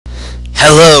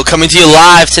Hello, coming to you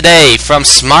live today from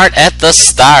Smart at the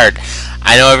Start.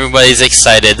 I know everybody's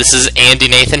excited. This is Andy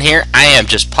Nathan here. I am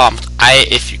just pumped.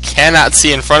 If you cannot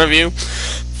see in front of you,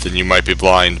 then you might be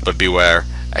blind, but beware.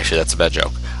 Actually, that's a bad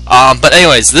joke. But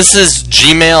anyways, this is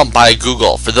Gmail by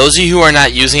Google. For those of you who are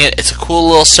not using it, it's a cool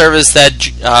little service that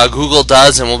Google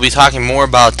does, and we'll be talking more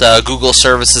about Google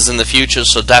services in the future,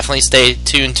 so definitely stay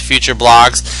tuned to future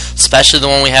blogs, especially the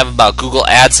one we have about Google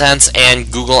AdSense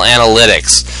and Google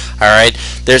Analytics. Alright,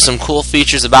 there's some cool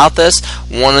features about this.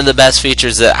 One of the best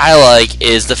features that I like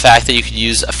is the fact that you could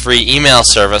use a free email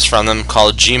service from them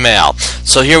called Gmail.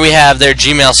 So here we have their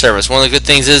Gmail service. One of the good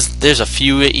things is there's a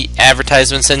few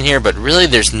advertisements in here, but really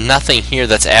there's nothing here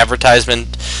that's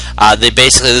advertisement.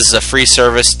 This is a free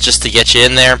service just to get you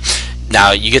in there.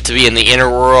 Now you get to be in the inner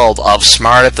world of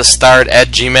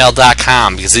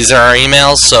smartatthestart@gmail.com, because these are our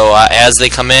emails, so as they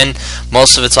come in,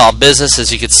 most of it's all business,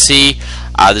 as you can see.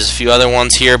 There's a few other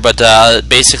ones here, but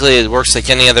basically it works like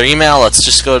any other email. Let's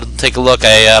just go take a look.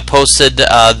 I posted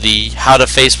the How to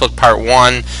Facebook Part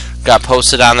 1, got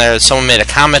posted on there. Someone made a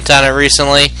comment on it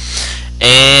recently,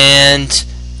 and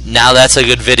now that's a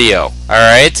good video.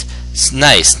 Alright, it's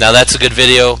nice. Now that's a good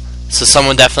video. So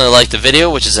someone definitely liked the video,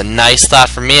 which is a nice thought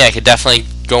for me. I could definitely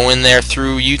go in there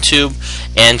through YouTube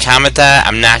and comment that.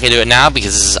 I'm not going to do it now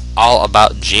because this is all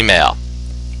about Gmail.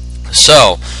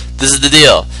 So this is the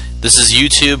deal. This is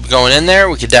YouTube going in there.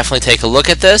 We could definitely take a look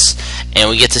at this,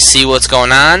 and we get to see what's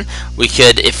going on. We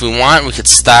could, if we want, we could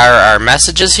star our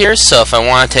messages here. So if I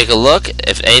want to take a look,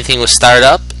 if anything was starred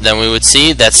up, then we would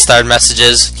see that starred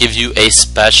messages give you a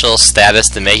special status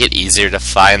to make it easier to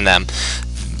find them.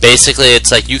 Basically,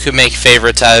 it's like you could make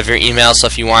favorites out of your email, so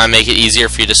if you want to make it easier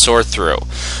for you to sort through.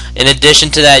 In addition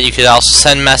to that, you could also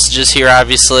send messages here,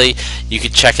 obviously. You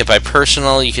could check it by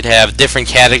personal. You could have different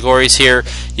categories here.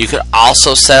 You could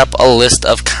also set up a list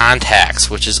of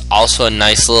contacts, which is also a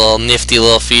nice little nifty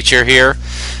little feature here.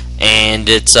 And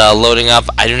it's loading up.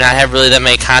 I do not have really that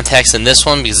many contacts in this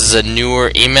one because this is a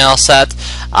newer email set.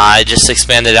 I just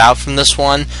expanded out from this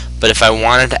one. But if I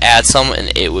wanted to add someone,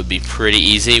 it would be pretty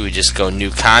easy. We just go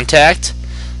new contact.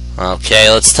 Okay,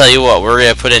 let's tell you what. We're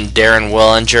going to put in Darren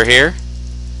Willinger here.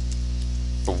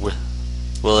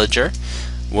 Willinger?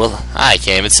 I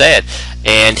can't even say it.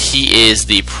 And he is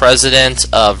the president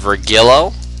of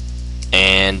Regillo.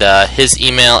 And his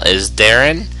email is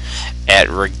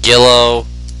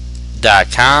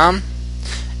darren@regillo.com.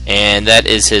 And that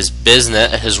is his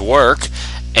business, his work.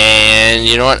 And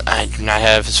you know what? I do not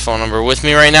have his phone number with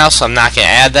me right now, so I'm not going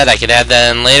to add that. I could add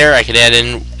that in later. I could add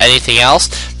in anything else.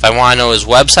 If I want to know his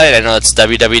website, I know it's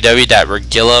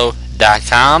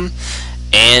www.regillo.com.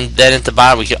 And then at the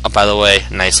bottom, we can, oh, by the way,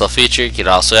 nice little feature. You could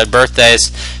also add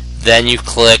birthdays. Then you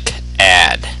click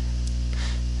Add.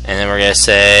 And then we're going to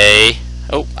say,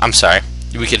 oh, I'm sorry.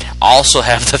 We could also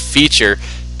have the feature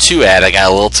to add. I got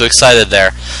a little too excited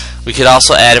there. We could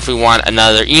also add, if we want,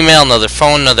 another email, another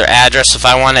phone, another address. If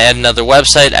I want to add another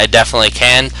website, I definitely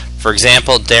can. For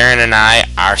example, Darren and I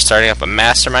are starting up a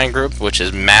mastermind group, which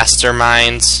is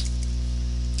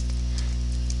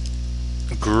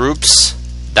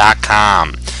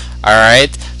mastermindsgroups.com.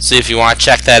 Alright, so if you want to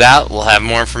check that out, we'll have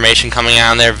more information coming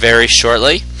on there very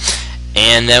shortly.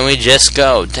 And then we just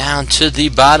go down to the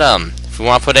bottom. If we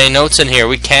want to put any notes in here,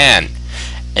 we can.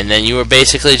 And then you are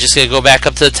basically just going to go back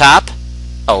up to the top.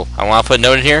 Oh, I want to put a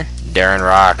note in here. Darren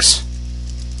rocks.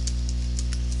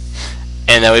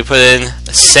 And then we put in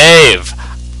save.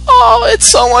 Oh, it's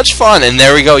so much fun. And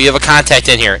there we go. You have a contact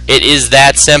in here. It is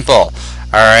that simple.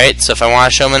 Alright, so if I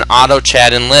want to show him an auto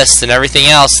chat and lists and everything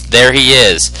else, there he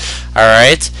is.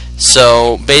 Alright,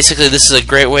 so basically this is a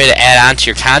great way to add on to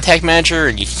your contact manager,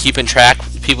 and you can keep in track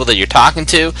of people that you're talking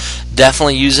to.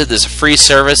 Definitely use it. There's a free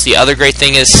service. The other great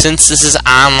thing is, since this is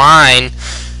online,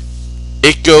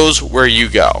 it goes where you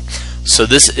go. So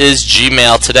this is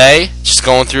Gmail today. Just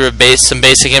going through some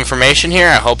basic information here.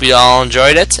 I hope you all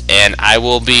enjoyed it, and I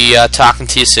will be talking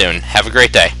to you soon. Have a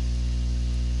great day.